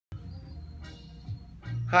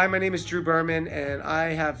Hi, my name is Drew Berman, and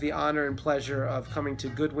I have the honor and pleasure of coming to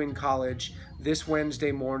Goodwin College this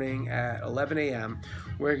Wednesday morning at 11 a.m.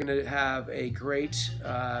 We're going to have a great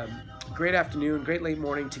afternoon, great late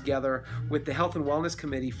morning together with the Health and Wellness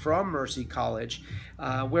Committee from Mercy College,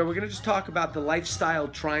 where we're going to just talk about the lifestyle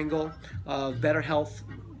triangle of better health,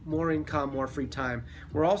 more income, more free time.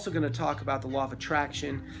 We're also going to talk about the law of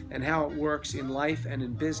attraction and how it works in life and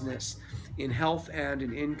in business, in health and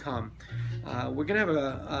in income. We're going to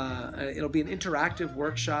have it'll be an interactive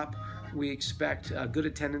workshop. We expect good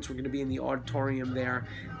attendance. We're going to be in the auditorium there,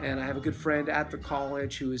 and I have a good friend at the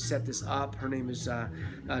college who has set this up. Her name is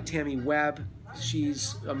Tammy Webb.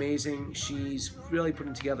 She's amazing. She's really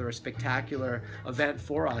putting together a spectacular event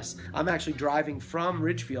for us. I'm actually driving from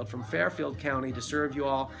Ridgefield, from Fairfield County, to serve you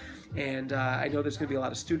all. And I know there's going to be a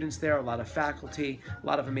lot of students there, a lot of faculty, a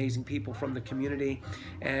lot of amazing people from the community.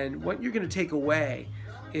 And what you're going to take away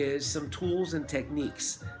is some tools and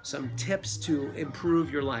techniques, some tips to improve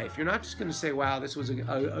your life. You're not just going to say, wow, this was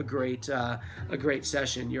a great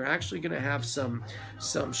session. You're actually going to have some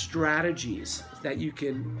strategies that you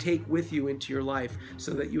can take with you into your life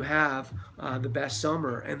so that you have the best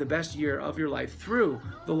summer and the best year of your life through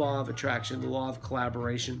the law of attraction, the law of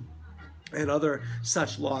collaboration, and other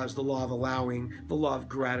such laws, the law of allowing, the law of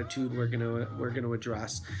gratitude we're going to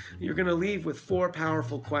address. You're going to leave with 4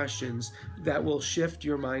 powerful questions that will shift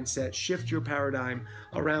your mindset, shift your paradigm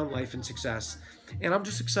around life and success. And I'm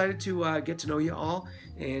just excited to get to know you all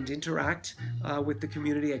and interact with the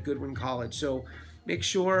community at Goodwin College. So make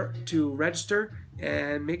sure to register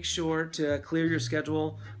and make sure to clear your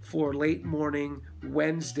schedule for late morning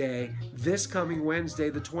Wednesday, this coming Wednesday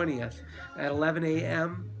the 20th at 11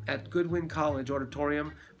 a.m. at Goodwin College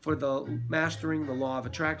Auditorium for the Mastering the Law of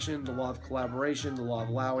Attraction, the Law of Collaboration, the Law of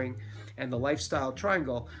Allowing, and the Lifestyle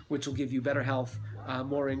Triangle, which will give you better health,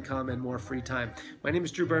 more income, and more free time. My name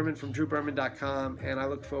is Drew Berman from drewberman.com, and I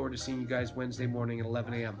look forward to seeing you guys Wednesday morning at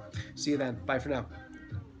 11 a.m. See you then. Bye for now.